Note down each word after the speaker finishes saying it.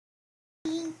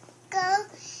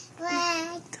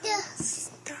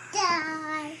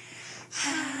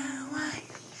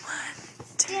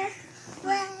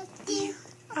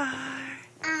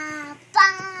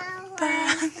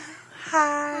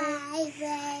high,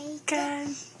 like a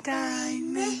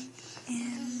diamond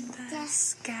in the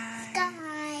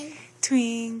sky.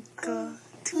 Twinkle,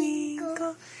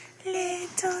 twinkle,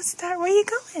 little star. Where are you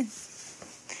going?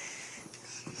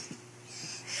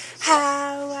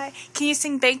 Can you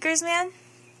sing Baker's Man?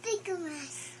 Baker's Man.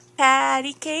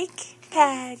 Patty cake,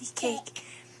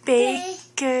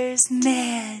 Baker's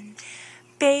Man.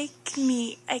 Bake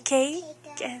me a cake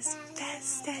as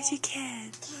fast as you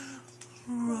can.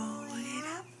 Roll it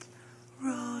up,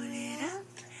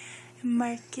 and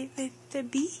mark it with the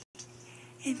B,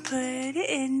 and put it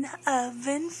in the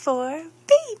oven for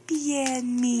baby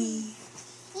and me.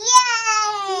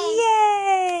 Yay!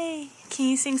 Yay! Can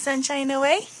you sing Sunshine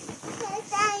Away?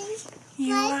 Sunshine.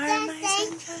 You are my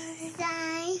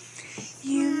sunshine.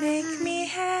 You make me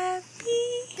happy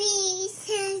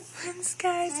when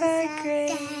skies are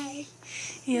gray.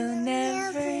 You'll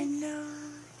never know,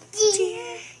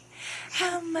 dear,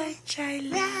 how much I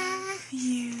love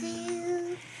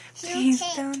you. Please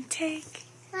don't take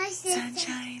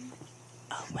sunshine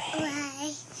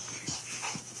away.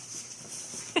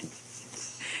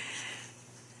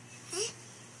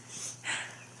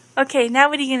 Okay, now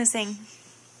what are you going to sing?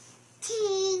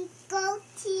 Tinkle,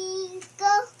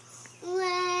 tinkle,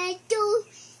 little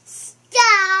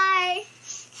star,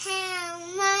 how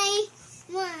I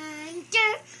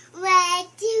wonder where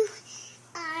you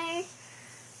are.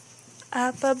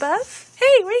 Up above?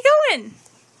 Hey, where are you going?